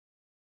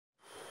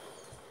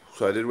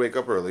So I did wake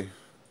up early.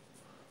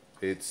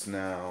 It's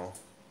now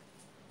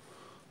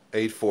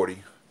 8:40.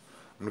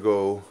 I'm gonna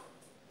go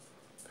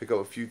pick up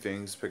a few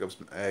things, pick up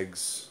some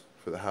eggs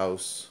for the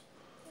house,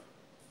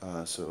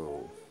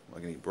 so I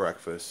can eat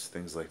breakfast,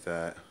 things like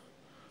that.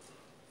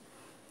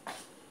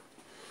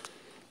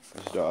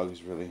 This dog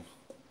is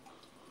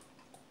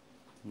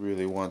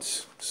really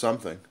wants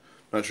something.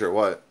 Not sure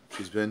what.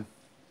 She's been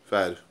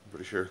fed, I'm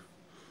pretty sure.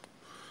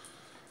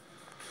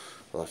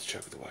 I'll have to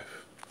check with the wife.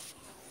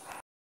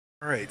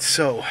 Alright,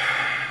 so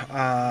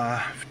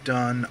I've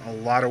done a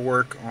lot of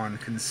work on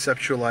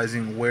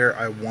conceptualizing where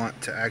I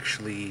want to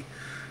actually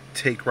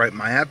take Write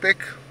My Epic.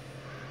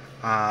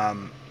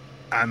 I'm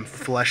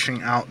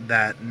fleshing out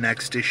that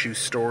next issue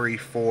story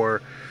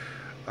for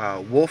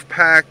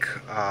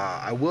Wolfpack.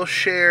 I will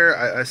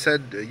share, I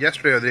said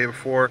yesterday or the day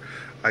before,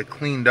 I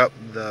cleaned up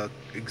the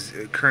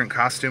current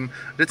costume.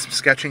 I did some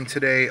sketching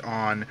today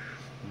on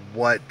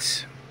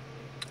what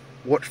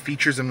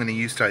features I'm going to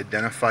use to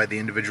identify the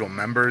individual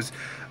members.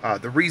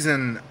 The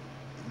reason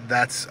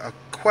that's a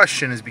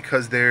question is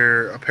because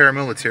they're a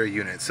paramilitary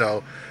unit,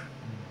 so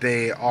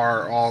they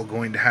are all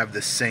going to have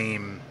the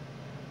same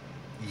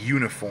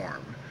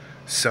uniform.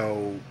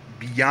 So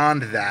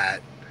beyond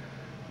that,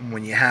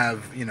 when you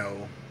have, you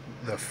know,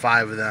 the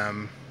 5 of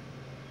them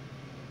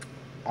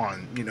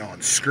on, you know,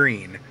 on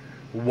screen,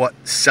 what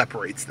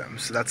separates them?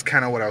 So that's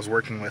kind of what I was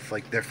working with,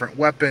 like different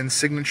weapons,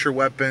 signature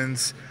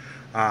weapons.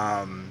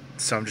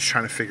 So I'm just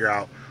trying to figure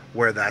out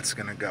where that's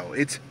gonna go.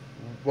 It's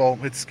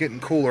getting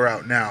cooler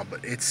out now,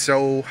 but it's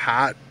so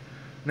hot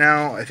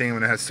now. I think I'm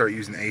gonna have to start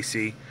using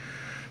AC.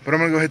 But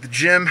I'm gonna go hit the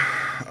gym.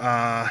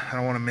 I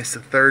don't want to miss the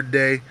 3rd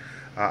day.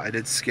 I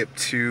did skip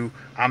 2.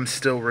 I'm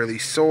still really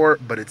sore,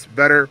 but it's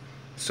better.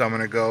 So I'm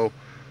gonna go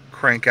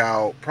crank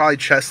out probably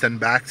chest and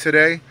back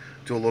today.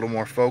 Do a little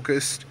more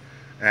focused,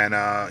 and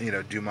you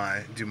know, do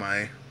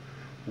my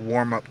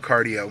warm-up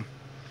cardio.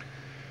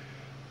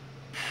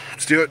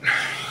 Let's do it.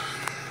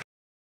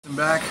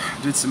 Back,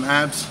 did some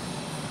abs.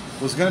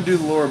 Was gonna do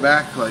the lower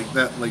back, like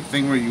that, like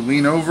thing where you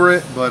lean over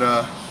it, but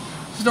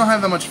just don't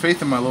have that much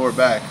faith in my lower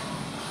back.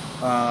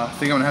 I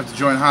think I'm gonna have to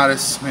join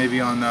Hottest maybe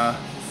on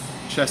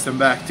chest and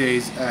back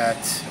days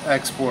at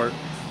Export,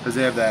 because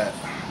they have that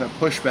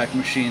pushback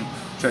machine,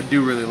 which I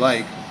do really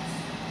like.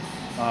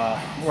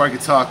 Or I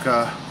could talk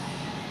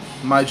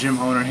my gym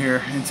owner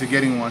here into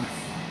getting one.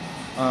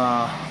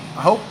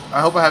 I hope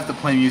I have to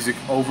play music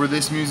over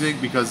this music,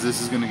 because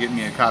this is gonna get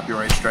me a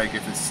copyright strike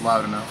if it's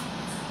loud enough.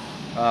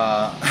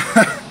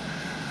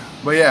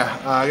 But yeah,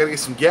 I gotta get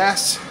some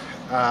gas,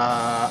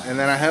 and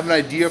then I have an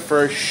idea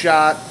for a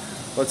shot.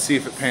 Let's see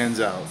if it pans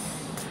out.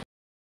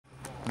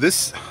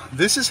 This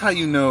is how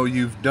you know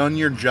you've done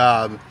your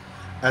job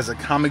as a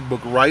comic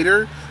book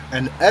writer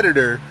and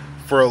editor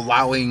for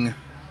allowing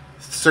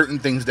certain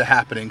things to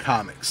happen in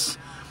comics.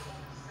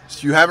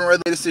 So you haven't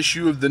read the latest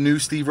issue of the new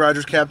Steve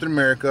Rogers Captain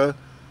America.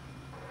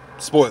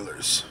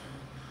 Spoilers.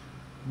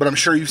 But I'm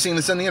sure you've seen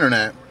this on the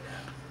internet.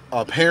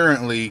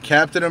 Apparently,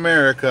 Captain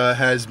America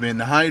has been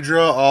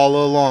Hydra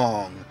all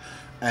along.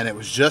 And it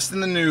was just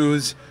in the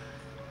news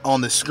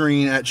on the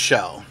screen at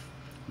Shell.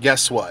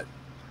 Guess what?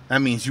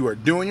 That means you are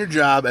doing your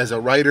job as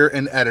a writer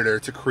and editor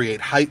to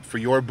create hype for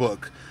your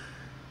book.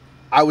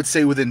 I would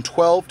say within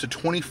 12 to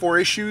 24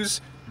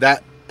 issues,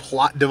 that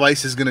plot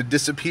device is going to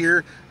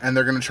disappear, and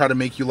they're going to try to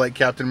make you like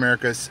Captain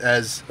America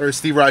or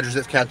Steve Rogers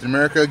as Captain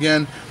America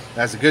again,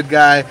 as a good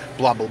guy,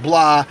 blah, blah,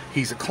 blah.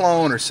 He's a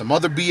clone or some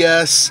other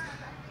BS.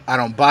 I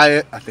don't buy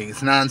it. I think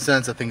it's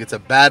nonsense. I think it's a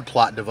bad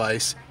plot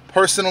device,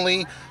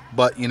 personally,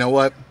 but you know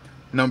what?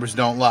 Numbers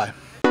don't lie.